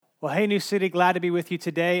Well, hey, New City, glad to be with you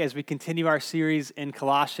today as we continue our series in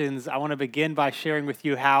Colossians. I want to begin by sharing with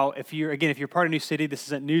you how, if you're part of New City, this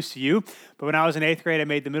isn't news to you, but when I was in 8th grade, I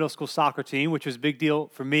made the middle school soccer team, which was a big deal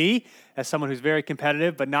for me as someone who's very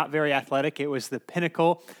competitive but not very athletic. It was the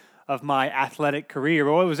pinnacle of my athletic career.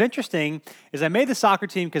 But what was interesting is I made the soccer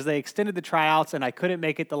team because they extended the tryouts and I couldn't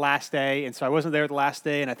make it the last day, and so I wasn't there the last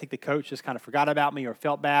day, and I think the coach just kind of forgot about me or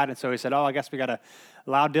felt bad, and so he said, I guess we got to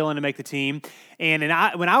allow Dylan to make the team. And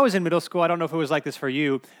when I was in middle school, I don't know if it was like this for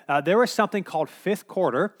you, there was something called fifth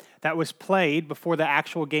quarter that was played before the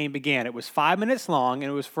actual game began. It was 5 minutes long,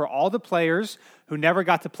 and it was for all the players who never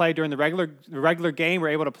got to play during the regular game were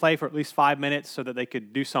able to play for at least 5 minutes so that they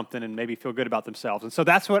could do something and maybe feel good about themselves. And so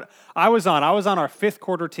that's what I was on. I was on our fifth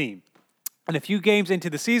quarter team. And a few games into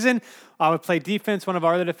the season, I would play defense. One of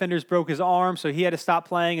our other defenders broke his arm, so he had to stop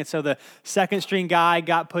playing. And so the second string guy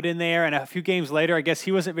got put in there. And a few games later, I guess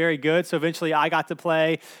he wasn't very good. So eventually I got to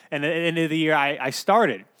play. And at the end of the year, I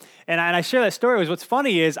started. And I share that story. What's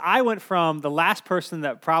funny is I went from the last person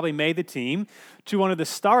that probably made the team to one of the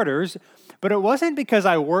starters. But it wasn't because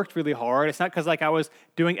I worked really hard. It's not because I was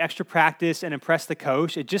doing extra practice and impressed the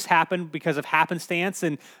coach. It just happened because of happenstance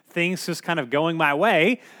and things just kind of going my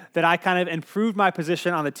way that I kind of improved my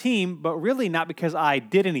position on the team, but really not because I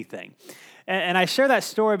did anything. And I share that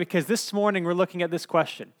story because this morning we're looking at this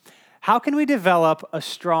question. How can we develop a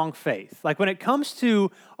strong faith? Like when it comes to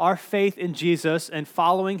our faith in Jesus and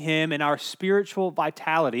following him and our spiritual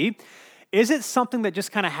vitality, is it something that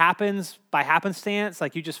just kind of happens by happenstance,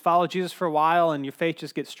 like you just follow Jesus for a while and your faith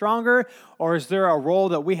just gets stronger, or is there a role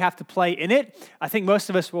that we have to play in it? I think most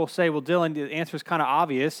of us will say, well, Dylan, the answer is kind of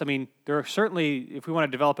obvious. I mean, there are certainly, if we want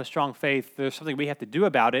to develop a strong faith, there's something we have to do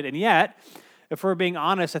about it, and yet, if we're being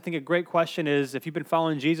honest, I think a great question is, if you've been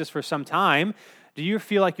following Jesus for some time, do you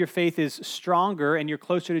feel like your faith is stronger and you're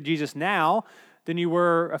closer to Jesus now than you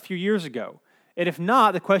were a few years ago? And if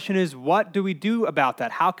not, the question is, what do we do about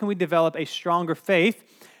that? How can we develop a stronger faith?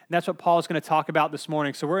 And that's what Paul is going to talk about this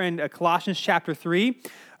morning. So we're in Colossians chapter 3,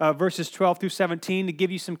 verses 12 through 17. To give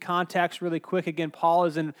you some context really quick, again, Paul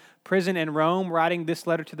is in prison in Rome writing this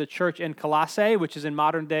letter to the church in Colossae, which is in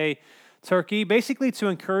modern-day Turkey, basically to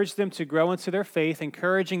encourage them to grow into their faith,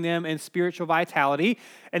 encouraging them in spiritual vitality,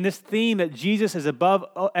 and this theme that Jesus is above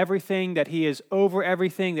everything, that he is over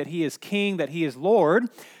everything, that he is king, that he is Lord,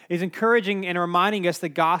 is encouraging and reminding us the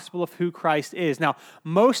gospel of who Christ is. Now,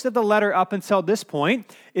 most of the letter up until this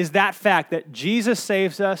point is that fact that Jesus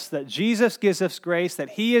saves us, that Jesus gives us grace, that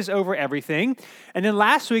he is over everything. And then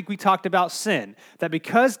last week we talked about sin, that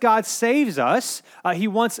because God saves us, he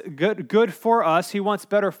wants good for us, he wants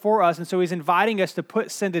better for us, and so he's inviting us to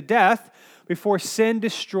put sin to death before sin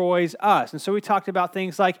destroys us. And so we talked about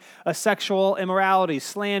things like sexual immorality,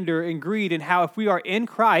 slander, and greed, and how if we are in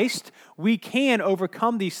Christ, we can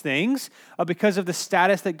overcome these things because of the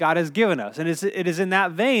status that God has given us. And it is in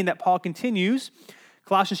that vein that Paul continues.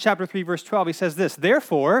 Colossians chapter 3, verse 12, he says this,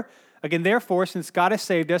 Therefore, since God has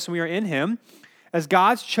saved us and we are in him, as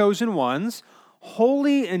God's chosen ones,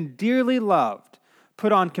 holy and dearly loved,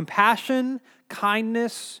 put on compassion,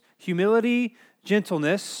 kindness, humility,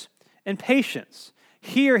 gentleness, and patience.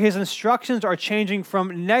 Here, his instructions are changing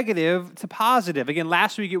from negative to positive. Again,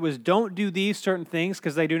 last week it was don't do these certain things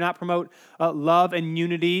because they do not promote love and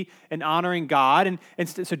unity and honoring God. And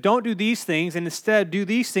so don't do these things, and instead do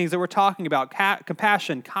these things that we're talking about,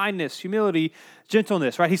 compassion, kindness, humility,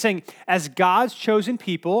 gentleness, right? He's saying, as God's chosen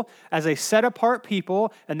people, as a set-apart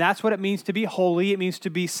people, and that's what it means to be holy, it means to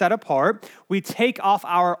be set apart, we take off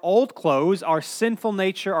our old clothes, our sinful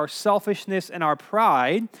nature, our selfishness, and our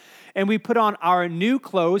pride, and we put on our new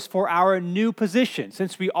clothes for our new position.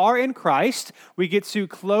 Since we are in Christ, we get to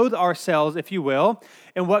clothe ourselves, if you will,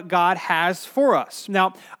 in what God has for us.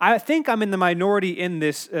 Now, I think I'm in the minority in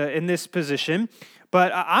this position,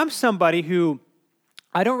 but I'm somebody who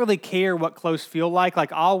I don't really care what clothes feel like.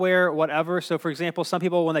 Like, I'll wear whatever. So, for example, some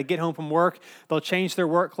people, when they get home from work, they'll change their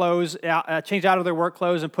work clothes, change out of their work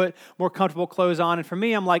clothes and put more comfortable clothes on. And for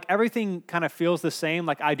me, I'm like, everything kind of feels the same.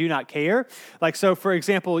 Like, I do not care. Like, so, for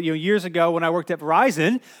example, years ago when I worked at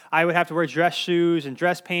Verizon, I would have to wear dress shoes and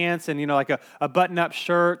dress pants and, like a button-up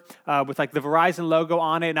shirt with like the Verizon logo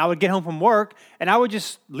on it. And I would get home from work and I would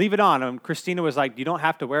just leave it on. And Christina was like, you don't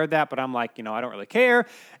have to wear that. But I'm like, I don't really care.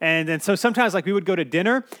 And then so sometimes like we would go to dinner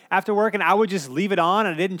after work, and I would just leave it on,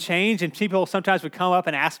 and it didn't change. And people sometimes would come up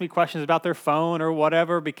and ask me questions about their phone or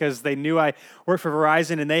whatever because they knew I worked for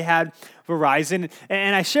Verizon and they had Verizon.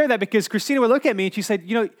 And I share that because Christina would look at me and she said,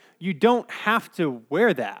 you don't have to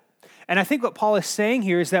wear that. And I think what Paul is saying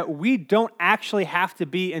here is that we don't actually have to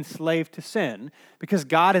be enslaved to sin because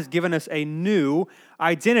God has given us a new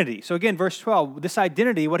identity. So again, verse 12, this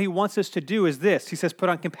identity, what he wants us to do is this. He says, put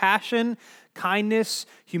on compassion, kindness,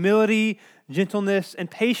 humility, gentleness,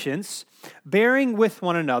 and patience, bearing with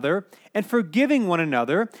one another and forgiving one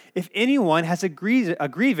another if anyone has a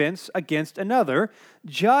grievance against another,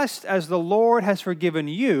 just as the Lord has forgiven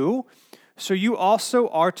you, so you also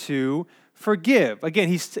are to forgive. Again,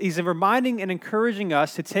 he's reminding and encouraging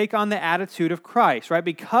us to take on the attitude of Christ, right?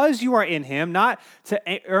 Because you are in him, not to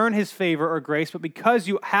earn his favor or grace, but because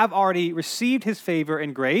you have already received his favor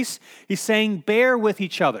and grace, he's saying bear with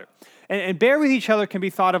each other. And bear with each other can be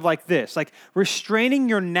thought of like this, like restraining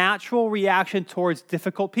your natural reaction towards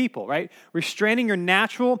difficult people, right? Restraining your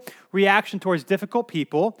natural reaction towards difficult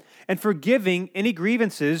people and forgiving any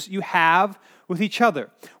grievances you have with each other.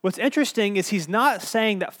 What's interesting is he's not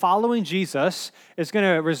saying that following Jesus is going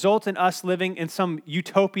to result in us living in some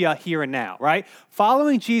utopia here and now, right?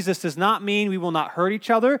 Following Jesus does not mean we will not hurt each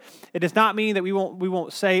other. It does not mean that we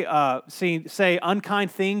won't say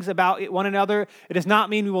unkind things about one another. It does not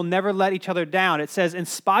mean we will never let each other down. It says, in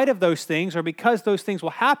spite of those things, or because those things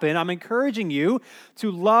will happen, I'm encouraging you to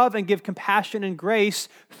love and give compassion and grace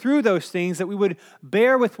through those things, that we would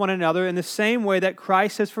bear with one another in the same way that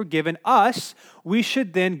Christ has forgiven us. We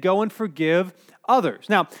should then go and forgive others.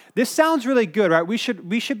 Now, this sounds really good, right? We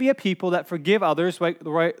should be a people that forgive others,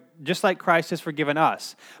 right, just like Christ has forgiven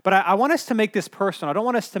us. But I want us to make this personal. I don't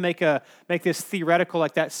want us to make this theoretical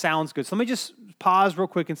like that sounds good. So let me just pause real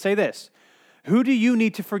quick and say this. Who do you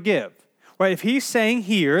need to forgive? Right? If he's saying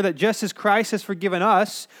here that just as Christ has forgiven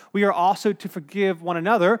us, we are also to forgive one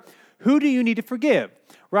another, who do you need to forgive?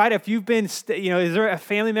 Right? If you've been, is there a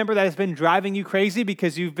family member that has been driving you crazy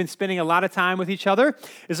because you've been spending a lot of time with each other?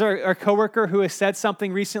 Is there a coworker who has said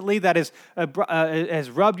something recently that has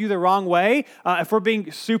rubbed you the wrong way? If we're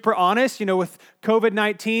being super honest, with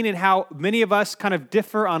COVID-19 and how many of us kind of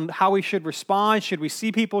differ on how we should respond. Should we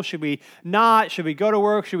see people? Should we not? Should we go to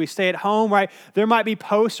work? Should we stay at home? Right? There might be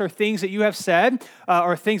posts or things that you have said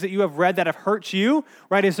or things that you have read that have hurt you.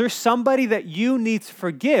 Right? Is there somebody that you need to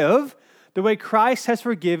forgive the way Christ has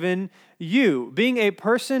forgiven you? Being a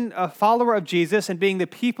follower of Jesus and being the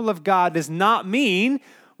people of God does not mean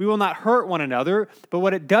we will not hurt one another, but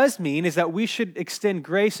what it does mean is that we should extend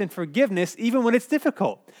grace and forgiveness even when it's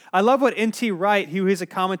difficult. I love what N.T. Wright, who is a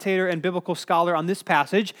commentator and biblical scholar on this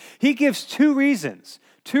passage, he gives two reasons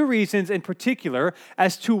in particular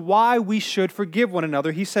as to why we should forgive one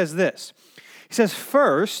another. He says this. He says,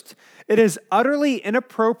 first, it is utterly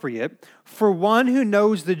inappropriate for one who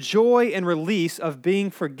knows the joy and release of being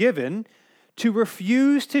forgiven to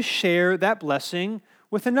refuse to share that blessing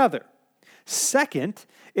with another. Second,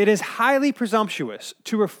 it is highly presumptuous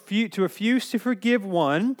to refuse to forgive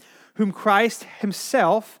one whom Christ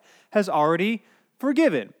himself has already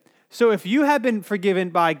forgiven. So if you have been forgiven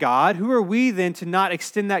by God, who are we then to not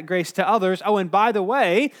extend that grace to others? Oh, and by the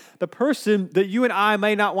way, the person that you and I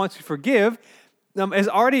may not want to forgive is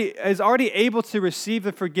already able to receive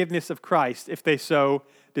the forgiveness of Christ if they so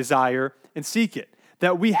desire and seek it.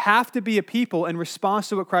 That we have to be a people in response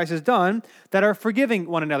to what Christ has done that are forgiving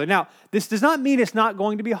one another. Now, this does not mean it's not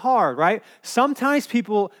going to be hard, right? Sometimes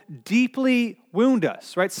people deeply wound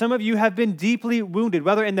us, right? Some of you have been deeply wounded,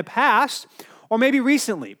 whether in the past or maybe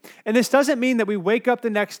recently. And this doesn't mean that we wake up the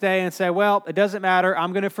next day and say, well, it doesn't matter,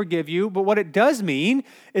 I'm going to forgive you. But what it does mean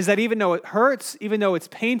is that even though it hurts, even though it's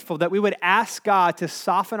painful, that we would ask God to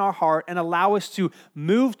soften our heart and allow us to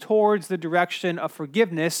move towards the direction of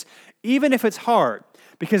forgiveness, even if it's hard.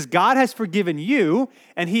 Because God has forgiven you,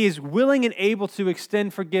 and he is willing and able to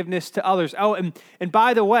extend forgiveness to others. Oh, and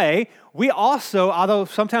by the way, we also, although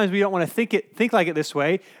sometimes we don't want to think like it this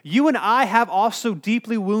way, you and I have also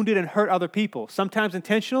deeply wounded and hurt other people, sometimes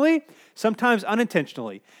intentionally, sometimes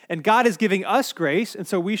unintentionally. And God is giving us grace, and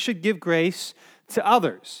so we should give grace to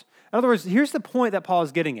others. In other words, here's the point that Paul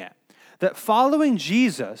is getting at, that following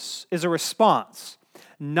Jesus is a response,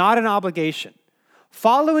 not an obligation.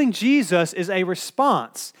 Following Jesus is a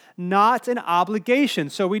response, not an obligation.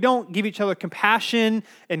 So we don't give each other compassion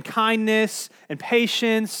and kindness and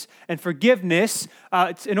patience and forgiveness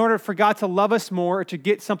in order for God to love us more or to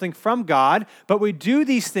get something from God, but we do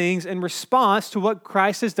these things in response to what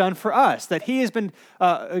Christ has done for us, that he has been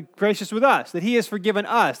gracious with us, that he has forgiven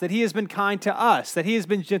us, that he has been kind to us, that he has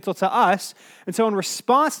been gentle to us. And so in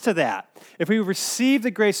response to that, if we receive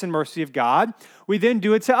the grace and mercy of God, we then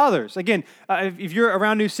do it to others. Again, if you're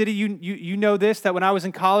around New City, you know this, that when I was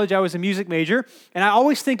in college, I was a music major, and I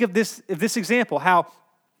always think of this example, how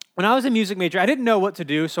when I was a music major, I didn't know what to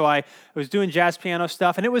do, so I was doing jazz piano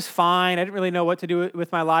stuff, and it was fine. I didn't really know what to do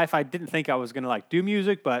with my life. I didn't think I was going to do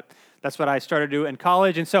music, but that's what I started to do in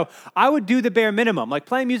college. And so I would do the bare minimum.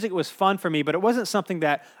 Playing music was fun for me, but it wasn't something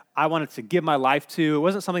that I wanted to give my life to. It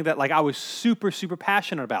wasn't something that I was super, super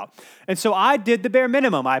passionate about. And so I did the bare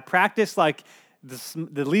minimum. I practiced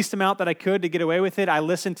the least amount that I could to get away with it. I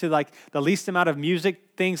listened to the least amount of music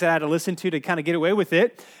things that I had to listen to kind of get away with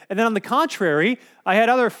it. And then on the contrary, I had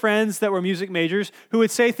other friends that were music majors who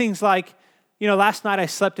would say things like, last night I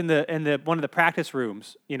slept in the one of the practice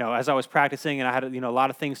rooms, as I was practicing, and I had a lot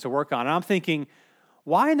of things to work on. And I'm thinking,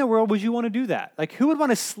 why in the world would you want to do that? Who would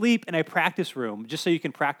want to sleep in a practice room just so you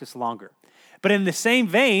can practice longer? But in the same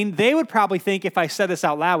vein, they would probably think, if I said this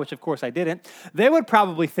out loud, which of course I didn't, they would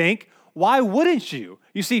probably think, why wouldn't you?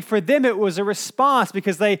 You see, for them, it was a response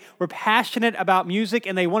because they were passionate about music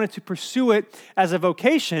and they wanted to pursue it as a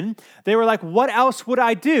vocation. They were like, what else would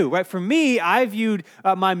I do? Right? For me, I viewed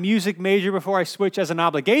my music major before I switched as an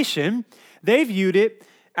obligation. They viewed it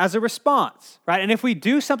as a response, right? And if we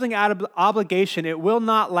do something out of obligation, it will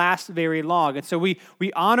not last very long. And so we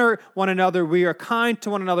honor one another. We are kind to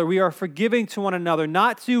one another. We are forgiving to one another,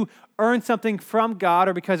 not to earn something from God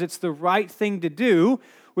or because it's the right thing to do.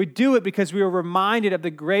 We do it because we are reminded of the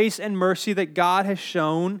grace and mercy that God has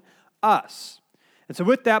shown us. And so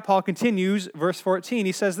with that, Paul continues, verse 14,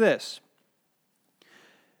 he says this.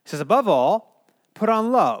 He says, above all, put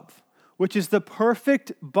on love, which is the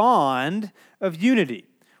perfect bond of unity.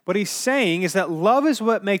 What he's saying is that love is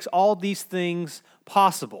what makes all these things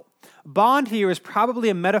possible. Bond here is probably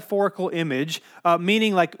a metaphorical image,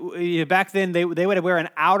 meaning back then they would wear an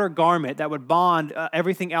outer garment that would bond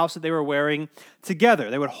everything else that they were wearing together.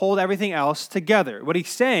 They would hold everything else together. What he's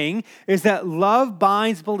saying is that love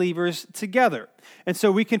binds believers together. And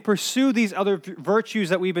so we can pursue these other virtues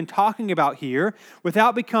that we've been talking about here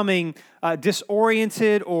without becoming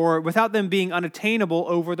disoriented or without them being unattainable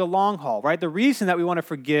over the long haul, right? The reason that we want to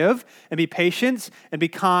forgive and be patient and be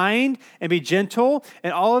kind and be gentle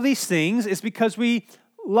and all of these things is because we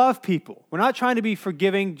love people. We're not trying to be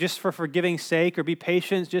forgiving just for forgiving's sake or be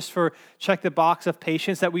patient just for check the box of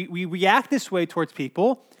patience, that we react this way towards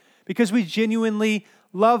people because we genuinely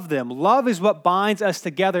love them. Love is what binds us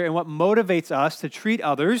together and what motivates us to treat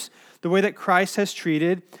others the way that Christ has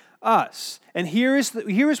treated us. And here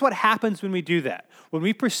is what happens when we do that. When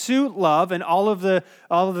we pursue love and all of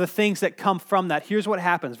the things that come from that, here's what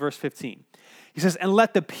happens, verse 15. He says, and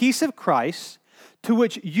let the peace of Christ, to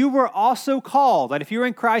which you were also called, and if you're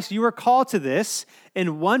in Christ, you are called to this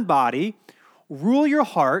in one body, rule your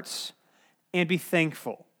hearts and be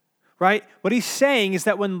thankful. Right? What he's saying is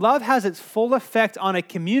that when love has its full effect on a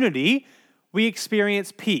community, we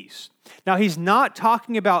experience peace. Now, he's not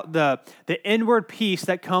talking about the inward peace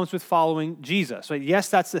that comes with following Jesus. Right? Yes,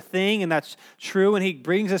 that's the thing, and that's true, and he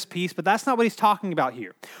brings us peace, but that's not what he's talking about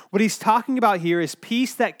here. What he's talking about here is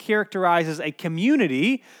peace that characterizes a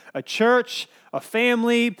community, a church, a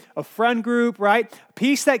family, a friend group, right?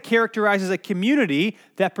 Peace that characterizes a community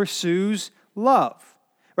that pursues love.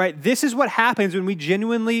 Right? This is what happens when we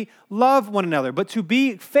genuinely love one another. But to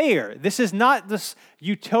be fair, this is not this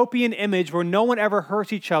utopian image where no one ever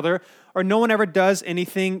hurts each other or no one ever does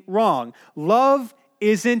anything wrong. Love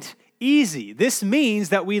isn't easy. This means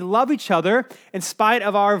that we love each other in spite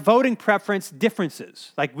of our voting preference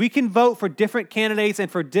differences. We can vote for different candidates and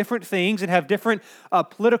for different things and have different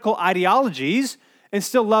political ideologies and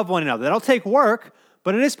still love one another. That'll take work,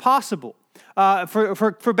 but it is possible.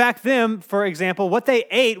 For back then, for example, what they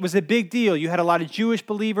ate was a big deal. You had a lot of Jewish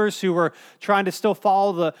believers who were trying to still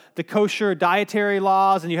follow the kosher dietary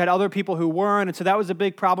laws, and you had other people who weren't, and so that was a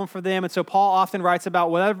big problem for them. And so Paul often writes about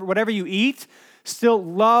whatever you eat, still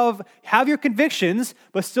love, have your convictions,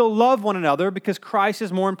 but still love one another because Christ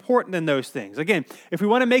is more important than those things. Again, if we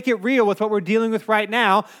want to make it real with what we're dealing with right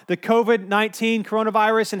now, the COVID-19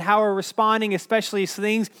 coronavirus and how we're responding, especially as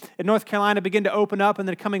things in North Carolina begin to open up in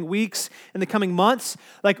the coming weeks, in the coming months,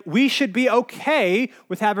 we should be okay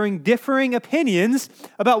with having differing opinions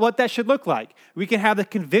about what that should look like. We can have the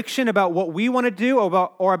conviction about what we want to do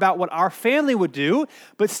or about what our family would do,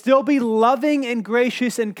 but still be loving and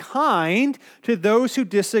gracious and kind to those who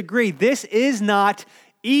disagree. This is not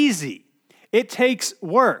easy. It takes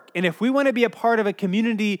work. And if we want to be a part of a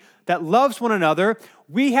community that loves one another,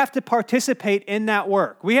 we have to participate in that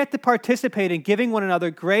work. We have to participate in giving one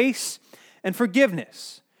another grace and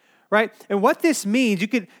forgiveness, right? And what this means, you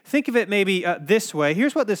could think of it maybe this way.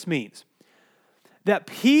 Here's what this means. That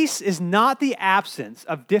peace is not the absence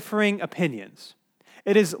of differing opinions.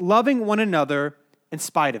 It is loving one another in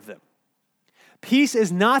spite of them. Peace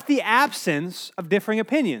is not the absence of differing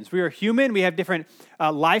opinions. We are human. We have different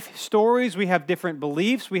life stories. We have different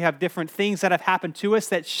beliefs. We have different things that have happened to us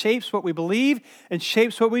that shapes what we believe and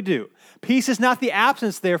shapes what we do. Peace is not the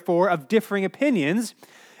absence, therefore, of differing opinions.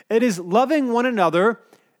 It is loving one another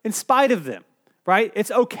in spite of them, right? It's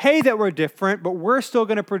okay that we're different, but we're still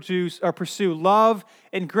going to pursue love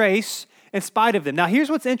and grace in spite of them. Now, here's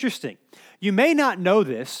what's interesting. You may not know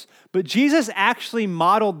this, but Jesus actually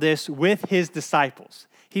modeled this with his disciples.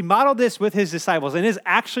 He modeled this with his disciples, and it is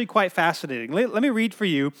actually quite fascinating. Let me read for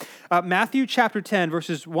you Matthew chapter 10,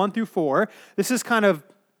 verses 1 through 4. This is kind of,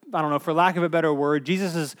 I don't know, for lack of a better word,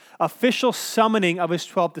 Jesus' official summoning of his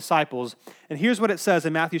 12 disciples. And here's what it says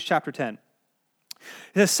in Matthew chapter 10. It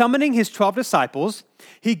says, summoning his 12 disciples,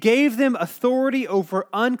 he gave them authority over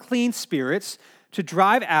unclean spirits to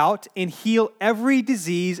drive out and heal every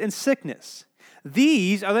disease and sickness.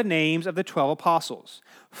 These are the names of the 12 apostles.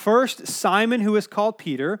 First, Simon, who is called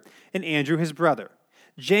Peter, and Andrew, his brother.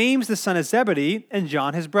 James, the son of Zebedee, and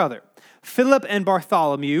John, his brother. Philip and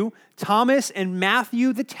Bartholomew, Thomas and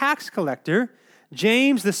Matthew, the tax collector.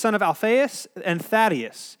 James, the son of Alphaeus, and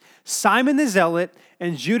Thaddeus. Simon the zealot,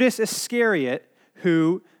 and Judas Iscariot,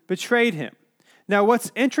 who betrayed him. Now,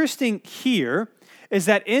 what's interesting here is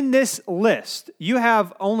that in this list, you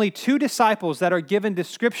have only 2 disciples that are given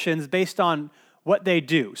descriptions based on what they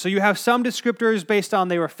do. So you have some descriptors based on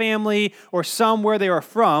they were family or some where they were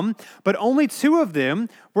from, but only 2 of them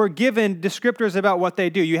were given descriptors about what they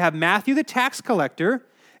do. You have Matthew the tax collector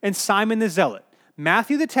and Simon the zealot.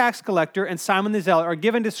 Matthew the tax collector and Simon the zealot are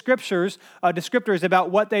given descriptors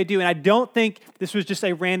about what they do, and I don't think this was just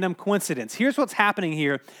a random coincidence. Here's what's happening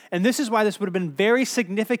here, and this is why this would have been very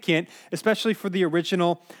significant, especially for the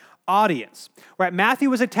original audience. Right? Matthew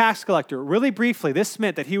was a tax collector. Really briefly, this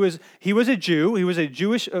meant that he was a Jew. He was a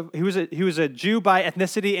Jew by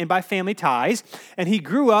ethnicity and by family ties, and he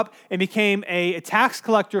grew up and became a tax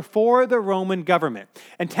collector for the Roman government.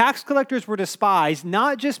 And tax collectors were despised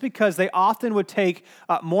not just because they often would take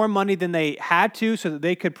more money than they had to so that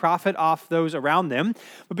they could profit off those around them,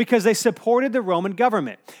 but because they supported the Roman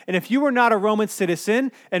government. And if you were not a Roman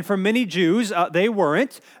citizen, and for many Jews they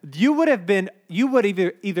weren't, you would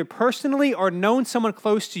either personally or known someone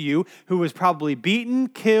close to you who was probably beaten,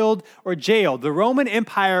 killed, or jailed. The Roman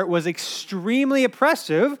Empire was extremely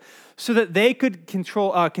oppressive so that they could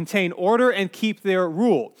contain order and keep their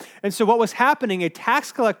rule. And so what was happening, a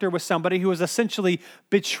tax collector was somebody who was essentially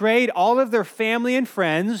betrayed all of their family and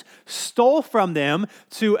friends, stole from them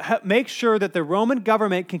to make sure that the Roman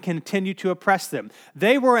government can continue to oppress them.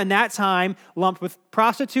 They were, in that time, lumped with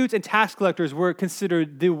prostitutes, and tax collectors were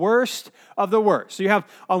considered the worst of the worst. So you have,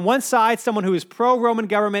 on one side, someone who is pro-Roman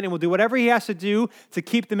government and will do whatever he has to do to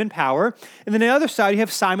keep them in power. And then on the other side, you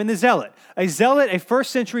have Simon the Zealot. A zealot, a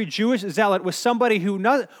first-century Jewish zealot, was somebody who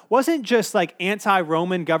wasn't just like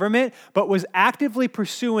anti-Roman government, but was actively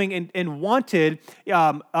pursuing and wanted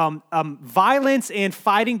violence and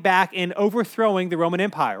fighting back and overthrowing the Roman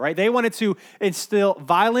Empire, right? They wanted to instill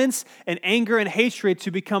violence and anger and hatred to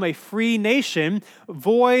become a free nation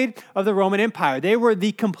void of the Roman Empire. They were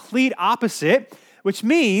the complete opposite, which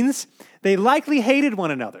means they likely hated one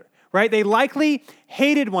another. Right? They likely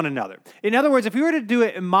hated one another. In other words, if we were to do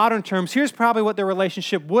it in modern terms, here's probably what their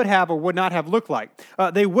relationship would have or would not have looked like.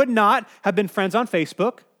 They would not have been friends on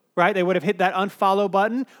Facebook, right? They would have hit that unfollow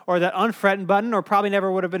button or that unfriend button, or probably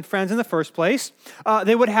never would have been friends in the first place.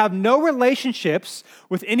 They would have no relationships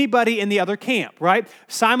with anybody in the other camp, right?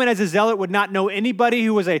 Simon, as a zealot, would not know anybody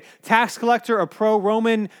who was a tax collector or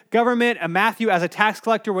pro-Roman government. And Matthew, as a tax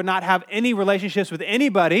collector, would not have any relationships with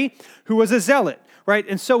anybody who was a zealot. Right?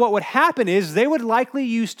 And so what would happen is they would likely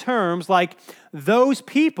use terms like those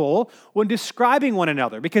people when describing one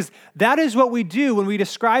another, because that is what we do when we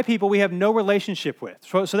describe people we have no relationship with.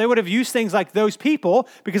 So they would have used things like those people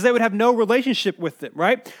because they would have no relationship with them,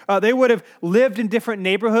 right? They would have lived in different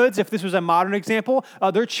neighborhoods. If this was a modern example,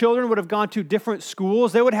 their children would have gone to different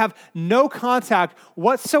schools. They would have no contact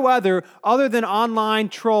whatsoever other than online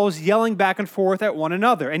trolls yelling back and forth at one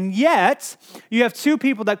another. And yet, you have 2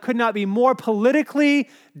 people that could not be more politically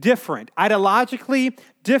different, ideologically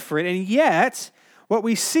different, and yet what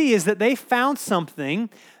we see is that they found something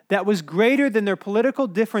that was greater than their political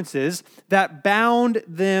differences that bound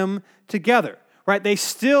them together, right? They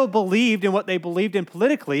still believed in what they believed in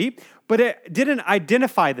politically, but it didn't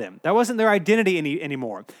identify them. That wasn't their identity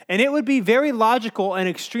anymore. And it would be very logical and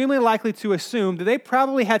extremely likely to assume that they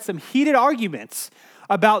probably had some heated arguments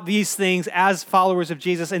about these things as followers of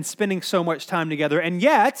Jesus and spending so much time together, and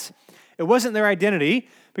yet it wasn't their identity,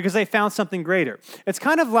 because they found something greater. It's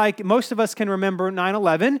kind of like most of us can remember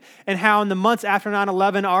 9/11 and how in the months after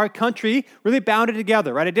 9/11, our country really bounded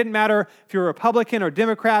together, right? It didn't matter if you were Republican or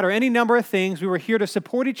Democrat or any number of things. We were here to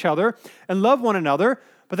support each other and love one another,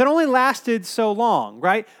 but that only lasted so long,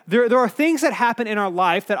 right? There are things that happen in our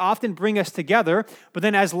life that often bring us together, but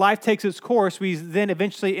then as life takes its course, we then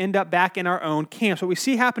eventually end up back in our own camps. What we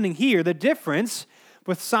see happening here, the difference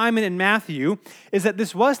with Simon and Matthew, is that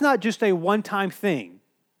this was not just a one-time thing.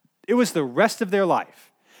 It was the rest of their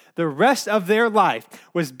life. The rest of their life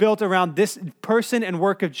was built around this person and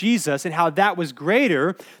work of Jesus and how that was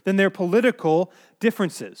greater than their political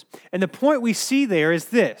differences. And the point we see there is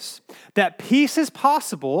this, that peace is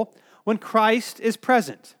possible when Christ is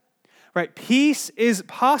present, right? Peace is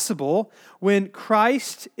possible when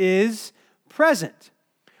Christ is present,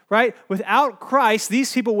 right? Without Christ,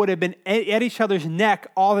 these people would have been at each other's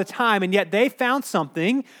neck all the time, and yet they found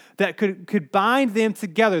something that could bind them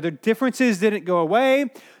together. Their differences didn't go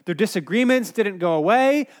away. Their disagreements didn't go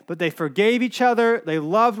away, but they forgave each other. They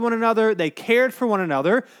loved one another. They cared for one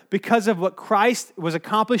another because of what Christ was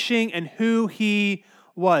accomplishing and who he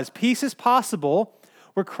was. Peace is possible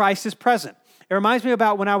where Christ is present. It reminds me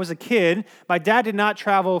about when I was a kid. My dad did not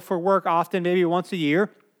travel for work often, maybe once a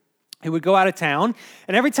year. He would go out of town,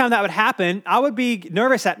 and every time that would happen, I would be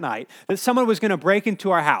nervous at night that someone was going to break into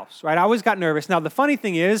our house, right? I always got nervous. Now, the funny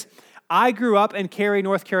thing is, I grew up in Cary,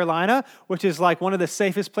 North Carolina, which is like one of the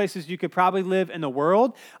safest places you could probably live in the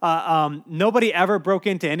world. Nobody ever broke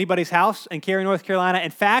into anybody's house in Cary, North Carolina.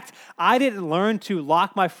 In fact, I didn't learn to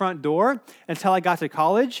lock my front door until I got to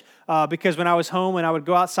college because when I was home and I would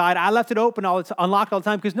go outside, I left it open, unlocked all the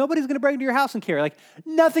time because nobody's going to break into your house in Cary. Like,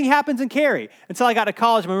 nothing happens in Cary. Until I got to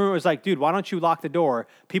college, my roommate was like, dude, why don't you lock the door?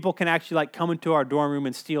 People can actually like come into our dorm room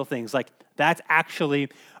and steal things. Like, that's actually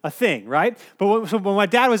a thing, right? But when my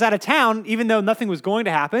dad was out of town, even though nothing was going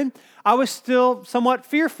to happen, I was still somewhat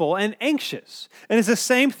fearful and anxious. And it's the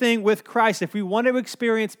same thing with Christ. If we want to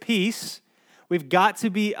experience peace, we've got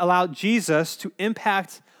to allow Jesus to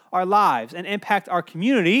impact our lives and impact our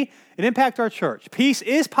community and impact our church. Peace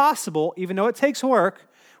is possible, even though it takes work,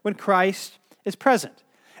 when Christ is present.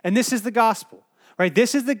 And this is the gospel. Right?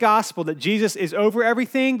 This is the gospel that Jesus is over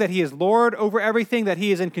everything, that he is Lord over everything, that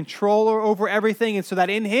he is in control over everything, and so that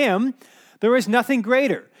in him, there is nothing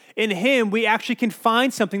greater. In him, we actually can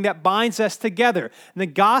find something that binds us together. And the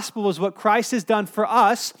gospel is what Christ has done for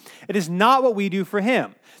us. It is not what we do for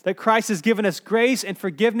him. That Christ has given us grace and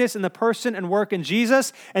forgiveness in the person and work in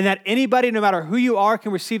Jesus, and that anybody, no matter who you are,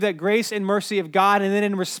 can receive that grace and mercy of God, and then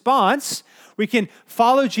in response, we can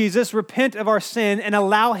follow Jesus, repent of our sin, and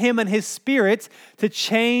allow him and his Spirit to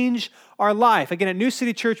change our life. Again, at New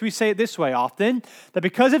City Church, we say it this way often, that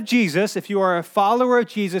because of Jesus, if you are a follower of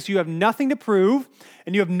Jesus, you have nothing to prove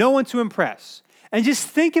and you have no one to impress. And just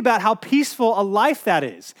think about how peaceful a life that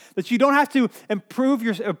is. That you don't have to prove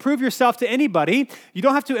yourself to anybody. You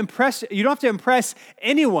don't have to impress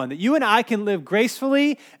anyone. That you and I can live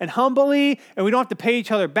gracefully and humbly, and we don't have to pay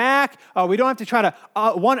each other back. We don't have to try to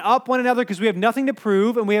one-up one another because we have nothing to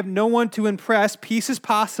prove and we have no one to impress. Peace is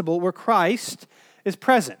possible where Christ is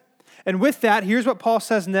present. And with that, here's what Paul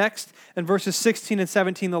says next in verses 16 and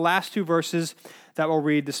 17, the last two verses that we'll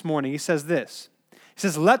read this morning. He says this. He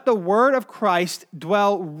says, "Let the word of Christ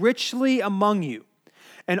dwell richly among you,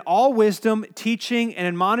 and all wisdom, teaching and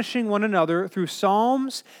admonishing one another through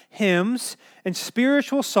psalms, hymns, and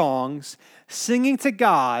spiritual songs, singing to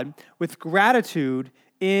God with gratitude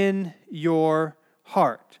in your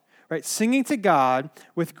heart." Right? Singing to God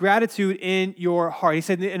with gratitude in your heart. He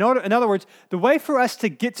said, in other words, the way for us to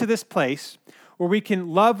get to this place where we can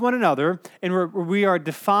love one another and where we are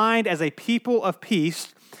defined as a people of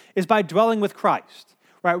peace is by dwelling with Christ,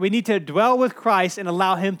 right? We need to dwell with Christ and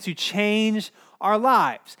allow him to change our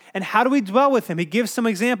lives. And how do we dwell with him? He gives some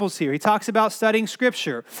examples here. He talks about studying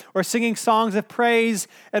scripture or singing songs of praise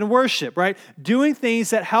and worship, right? Doing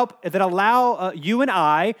things that allow you and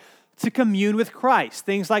I to commune with Christ.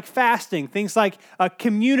 Things like fasting, things like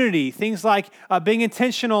community, things like being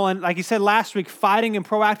intentional and, like he said last week, fighting and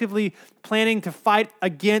proactively planning to fight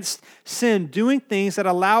against sin. Doing things that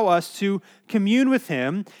allow us to commune with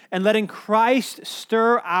him and letting Christ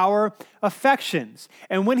stir our affections.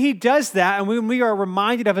 And when he does that, and when we are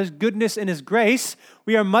reminded of his goodness and his grace,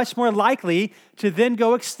 we are much more likely to then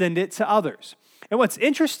go extend it to others. And what's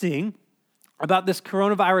interesting about this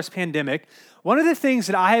coronavirus pandemic, one of the things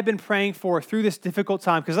that I have been praying for through this difficult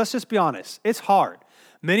time, because let's just be honest, it's hard.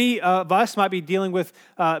 Many of us might be dealing with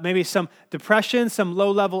maybe some depression, some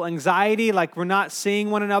low-level anxiety, like we're not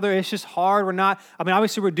seeing one another. It's just hard.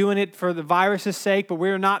 Obviously we're doing it for the virus's sake, but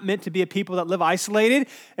we're not meant to be a people that live isolated.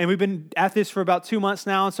 And we've been at this for about 2 months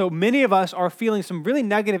now. And so many of us are feeling some really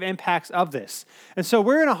negative impacts of this. And so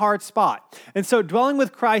we're in a hard spot. And so dwelling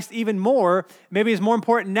with Christ even more, maybe is more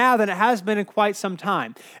important now than it has been in quite some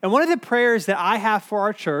time. And one of the prayers that I have for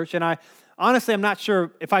our church, and honestly, I'm not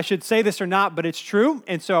sure if I should say this or not, but it's true.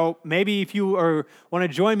 And so maybe if you want to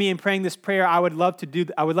join me in praying this prayer, I would love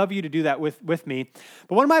you to do that with me.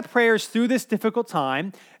 But one of my prayers through this difficult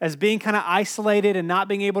time, as being kind of isolated and not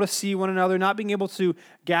being able to see one another, not being able to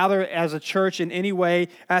gather as a church in any way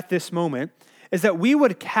at this moment, is that we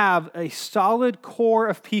would have a solid core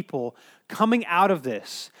of people coming out of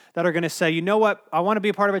this that are going to say, you know what, I want to be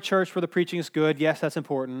a part of a church where the preaching is good. Yes, that's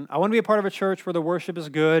important. I want to be a part of a church where the worship is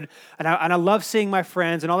good. And I love seeing my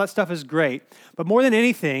friends, and all that stuff is great. But more than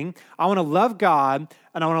anything, I want to love God,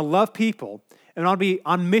 and I want to love people, and I want to be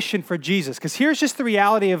on mission for Jesus. Because here's just the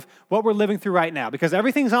reality of what we're living through right now. Because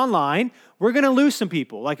everything's online, we're going to lose some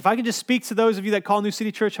people. Like if I can just speak to those of you that call New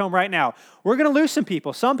City Church home right now, we're going to lose some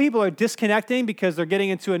people. Some people are disconnecting because they're getting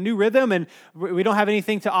into a new rhythm and we don't have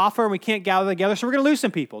anything to offer and we can't gather together. So we're going to lose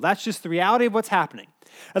some people. That's just the reality of what's happening.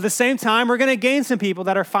 At the same time, we're going to gain some people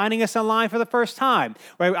that are finding us online for the first time.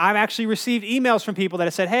 Right? I've actually received emails from people that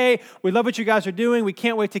have said, hey, we love what you guys are doing. We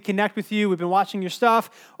can't wait to connect with you. We've been watching your stuff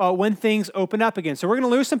when things open up again. So we're going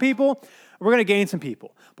to lose some people. We're going to gain some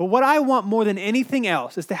people. But what I want more than anything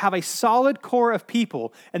else is to have a solid core of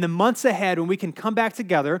people in the months ahead when we can come back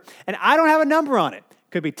together. And I don't have a number on it.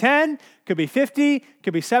 Could be 10, could be 50,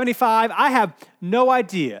 could be 75. I have no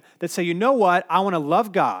idea that say, you know what? I want to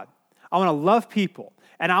love God. I want to love people.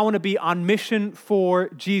 And I want to be on mission for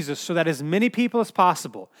Jesus so that as many people as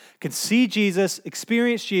possible can see Jesus,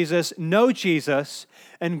 experience Jesus, know Jesus,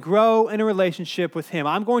 and grow in a relationship with Him.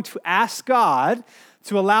 I'm going to ask God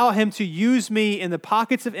to allow Him to use me in the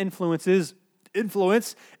pockets of influence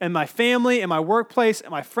in my family, in my workplace,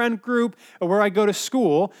 in my friend group, or where I go to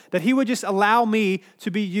school, that He would just allow me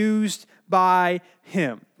to be used by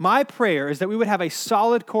Him. My prayer is that we would have a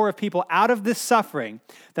solid core of people out of this suffering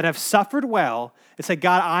that have suffered well and say,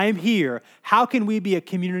 God, I am here. How can we be a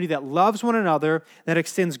community that loves one another, that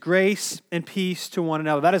extends grace and peace to one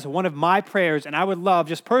another? That is one of my prayers, and I would love,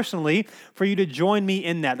 just personally, for you to join me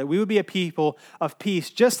in that we would be a people of peace,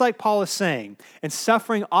 just like Paul is saying. And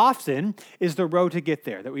suffering often is the road to get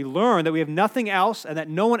there, that we learn that we have nothing else and that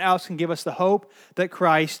no one else can give us the hope that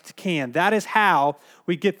Christ can. That is how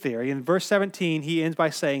we get there. In verse 17, he ends by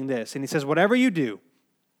saying this, and he says, whatever you do,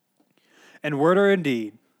 in word or in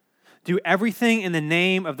deed, do everything in the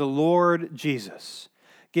name of the Lord Jesus,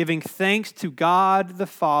 giving thanks to God the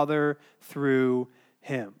Father through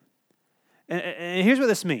Him. And here's what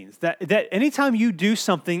this means, that anytime you do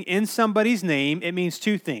something in somebody's name, it means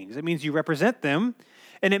two things. It means you represent them,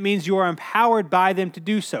 and it means you are empowered by them to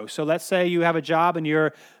do so. So let's say you have a job and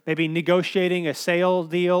you're maybe negotiating a sale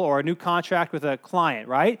deal or a new contract with a client,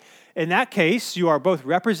 right? In that case, you are both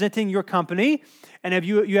representing your company, and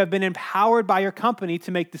you have been empowered by your company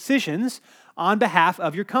to make decisions on behalf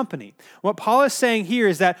of your company. What Paul is saying here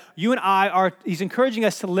is that you and he's encouraging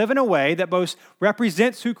us to live in a way that both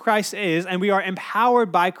represents who Christ is, and we are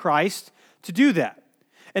empowered by Christ to do that.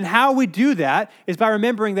 And how we do that is by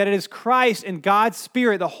remembering that it is Christ and God's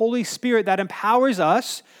Spirit, the Holy Spirit, that empowers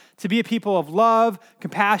us to be a people of love,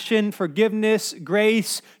 compassion, forgiveness,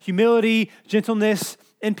 grace, humility, gentleness,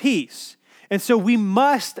 and peace. And so we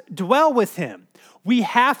must dwell with Him. We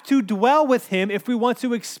have to dwell with Him if we want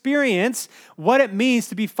to experience what it means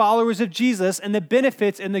to be followers of Jesus and the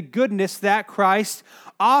benefits and the goodness that Christ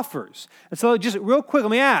offers. And so just real quick,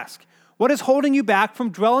 let me ask, what is holding you back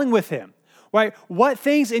from dwelling with Him? Right? What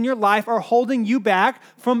things in your life are holding you back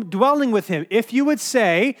from dwelling with Him? If you would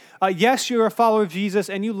say, yes, you're a follower of Jesus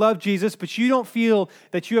and you love Jesus, but you don't feel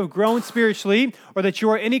that you have grown spiritually or that you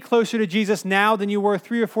are any closer to Jesus now than you were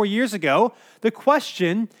 3 or 4 years ago, the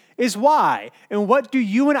question is why? And what do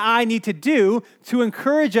you and I need to do to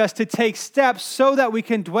encourage us to take steps so that we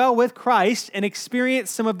can dwell with Christ and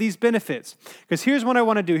experience some of these benefits? Because here's what I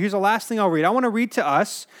want to do. Here's the last thing I'll read. I want to read to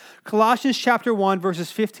us Colossians chapter 1,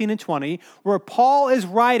 verses 15 and 20, where Paul is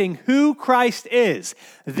writing who Christ is.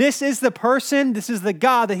 This is the person, this is the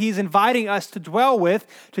God that He's inviting us to dwell with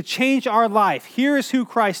to change our life. Here is who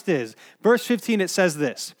Christ is. Verse 15, it says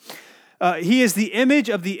this. He is the image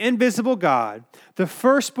of the invisible God, the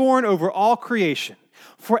firstborn over all creation.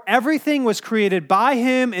 For everything was created by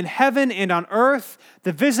him in heaven and on earth,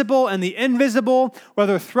 the visible and the invisible,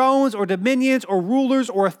 whether thrones or dominions or rulers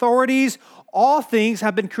or authorities, all things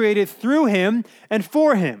have been created through him and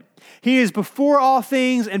for him. He is before all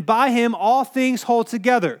things, and by him all things hold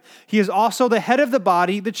together. He is also the head of the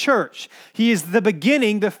body, the church. He is the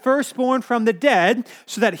beginning, the firstborn from the dead,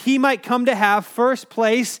 so that he might come to have first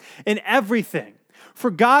place in everything. For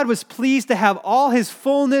God was pleased to have all his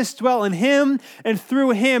fullness dwell in him, and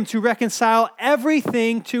through him to reconcile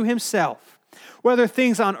everything to himself, whether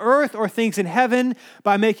things on earth or things in heaven,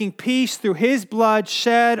 by making peace through his blood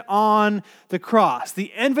shed on the cross.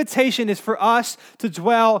 The invitation is for us to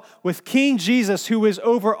dwell with King Jesus, who is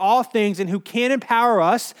over all things and who can empower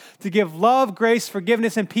us to give love, grace,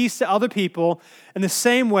 forgiveness, and peace to other people in the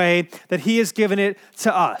same way that he has given it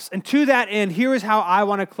to us. And to that end, here is how I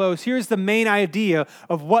want to close. Here's the main idea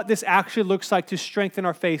of what this actually looks like to strengthen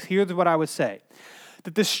our faith. Here's what I would say.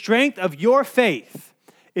 That the strength of your faith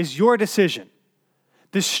is your decision.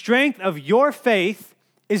 The strength of your faith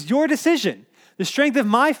is your decision. The strength of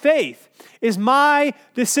my faith is my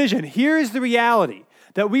decision. Here is the reality,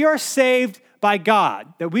 that we are saved by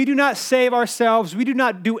God, that we do not save ourselves. We do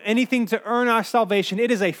not do anything to earn our salvation.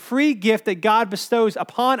 It is a free gift that God bestows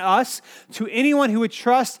upon us to anyone who would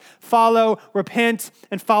trust, follow, repent,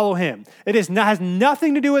 and follow him. Has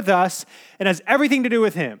nothing to do with us. It has everything to do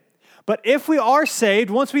with him. But if we are saved,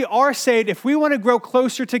 once we are saved, if we want to grow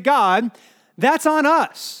closer to God, that's on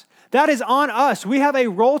us. That is on us. We have a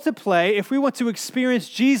role to play if we want to experience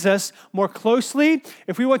Jesus more closely,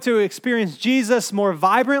 if we want to experience Jesus more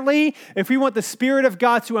vibrantly, if we want the Spirit of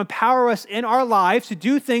God to empower us in our lives to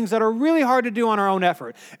do things that are really hard to do on our own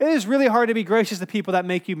effort. It is really hard to be gracious to people that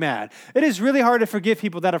make you mad. It is really hard to forgive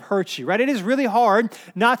people that have hurt you, right? It is really hard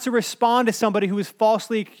not to respond to somebody who is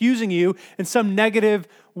falsely accusing you in some negative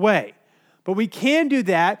way. But we can do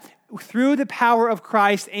that through the power of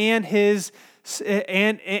Christ and his Spirit,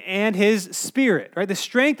 right? The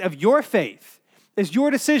strength of your faith is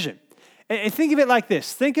your decision. And think of it like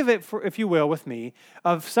this. Think of it, if you will, with me,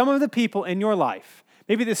 of some of the people in your life,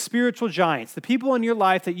 maybe the spiritual giants, the people in your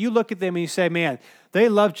life that you look at them and you say, man, they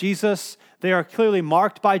love Jesus, they are clearly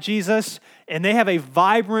marked by Jesus, and they have a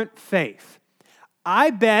vibrant faith.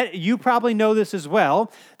 I bet you probably know this as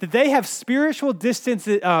well, that they have spiritual disciplines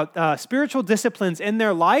in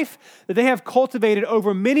their life that they have cultivated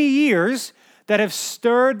over many years that have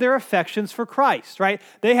stirred their affections for Christ, right?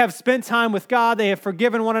 They have spent time with God. They have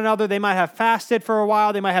forgiven one another. They might have fasted for a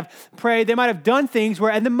while. They might have prayed. They might have done things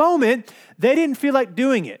where at the moment they didn't feel like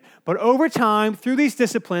doing it. But over time, through these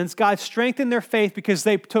disciplines, God strengthened their faith because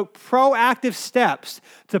they took proactive steps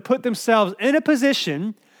to put themselves in a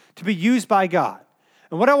position to be used by God.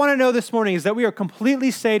 And what I want to know this morning is that we are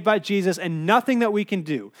completely saved by Jesus and nothing that we can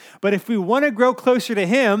do. But if we want to grow closer to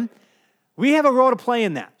him, we have a role to play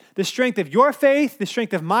in that. The strength of your faith, the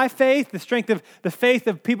strength of my faith, the strength of the faith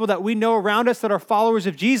of people that we know around us that are followers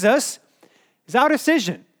of Jesus is our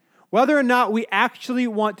decision, whether or not we actually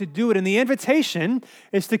want to do it. And the invitation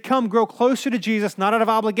is to come grow closer to Jesus, not out of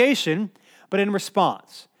obligation, but in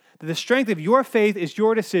response. The strength of your faith is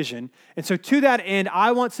your decision. And so to that end,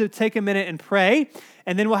 I want to take a minute and pray,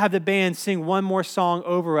 and then we'll have the band sing one more song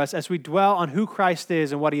over us as we dwell on who Christ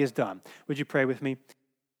is and what he has done. Would you pray with me?